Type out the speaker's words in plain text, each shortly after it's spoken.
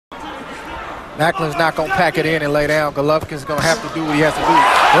Macklin's not going to pack it in and lay down. Golovkin's going to have to do what he has to do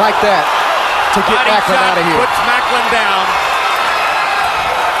like that to get Body Macklin shot out of here. puts Macklin down.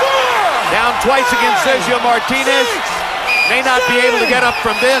 Down twice against Sergio Martinez. May not be able to get up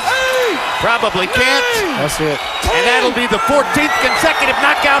from this. Probably can't. That's it. And that'll be the 14th consecutive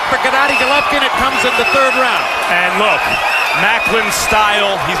knockout for Gennady Golovkin. It comes in the third round. And look, Macklin's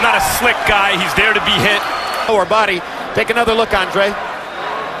style, he's not a slick guy. He's there to be hit. Lower body. Take another look, Andre.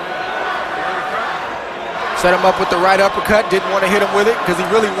 Set him up with the right uppercut. Didn't want to hit him with it because he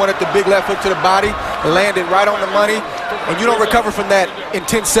really wanted the big left hook to the body. Landed right on the money. And you don't recover from that in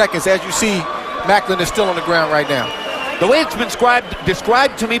 10 seconds. As you see, Macklin is still on the ground right now. The way it's been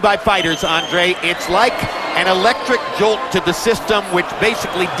described to me by fighters, Andre, it's like an electric jolt to the system which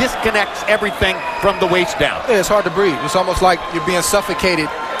basically disconnects everything from the waist down. Yeah, it's hard to breathe. It's almost like you're being suffocated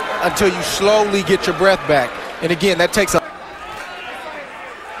until you slowly get your breath back. And again, that takes a...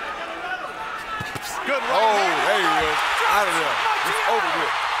 Good right. Oh, there he is. Out of there. It's over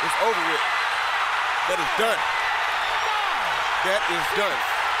with. It's over with. That is done. That is done.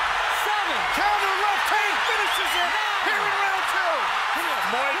 7. Counter left hand finishes it here in round 2.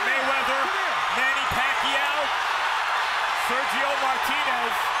 Floyd Mayweather, Manny Pacquiao, Sergio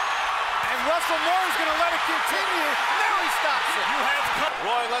Martinez. And Russell Moore's going to let it continue. Now he stops it. You have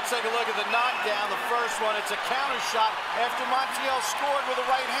Roy, let's take a look at the knockdown. The first one, it's a counter shot after Montiel scored with a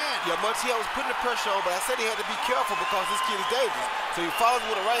right hand. Yeah, Montiel was putting the pressure on, but I said he had to be careful because this kid is dangerous. So he follows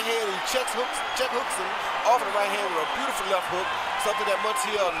with a right hand and he check hooks him off of the right hand with a beautiful left hook, something that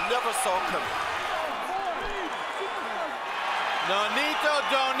Montiel never saw coming. Nonito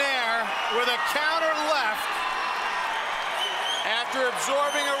Donaire with a counter left after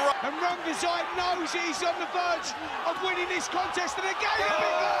absorbing a right. And Rungvisai knows he's on the verge of winning this contest. And again, a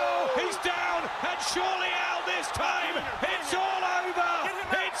big Oh, he's down and surely out this time. It's all over.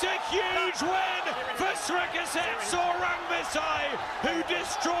 It's a huge win for Srigasetso Rungvisai, who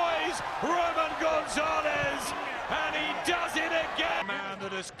destroys Roman Gonzalez, and he does it again. A man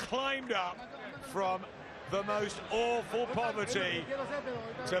that has climbed up from the most awful poverty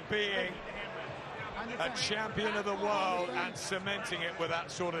to being a champion of the world and cementing it with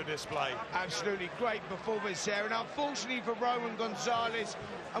that sort of display. Absolutely great performance there. And unfortunately for Roman Gonzalez,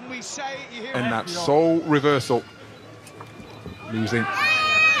 and we say it, you hear And that sole reversal, losing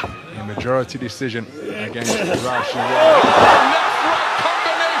a majority decision against Rashi. Left-right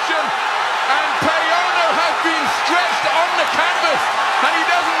combination, and Payano has been stretched on the canvas, and he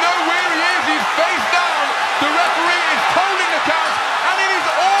doesn't know where he is. He's face down. The referee is holding the count, and it is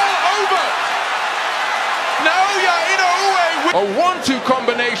all over. Naoya Inoue, a 1-2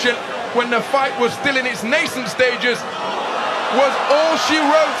 combination when the fight was still in its nascent stages, was all she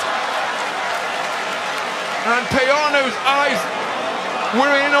wrote. And Payano's eyes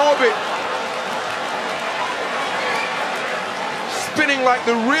were in orbit, spinning like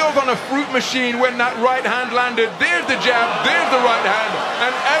the reels on a fruit machine when that right hand landed. There's the jab, there's the right hand,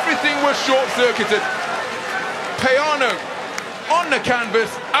 and everything was short-circuited. Payano on the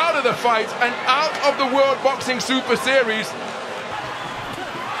canvas, out of the fight, and out of the World Boxing Super Series.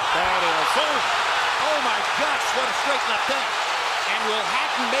 That is, oh my gosh, what a straight left hand. And will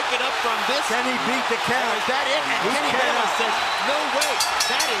Hatton make it up from this? Can he beat the count? Is that it? And Kenny Bella says, no way,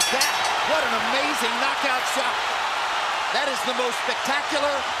 that is that. What an amazing knockout shot. That is the most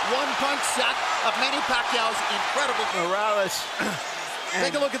spectacular one-punch shot of Manny Pacquiao's incredible. Morales.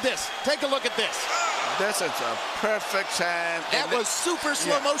 Take a look at this. Take a look at this. This is a perfect time. That was super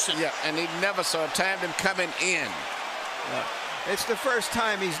slow motion. Yeah, and he never saw timed him coming in. It's the first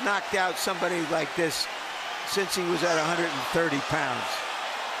time he's knocked out somebody like this since he was at 130 pounds.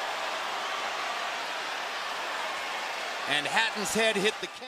 And Hatton's head hit the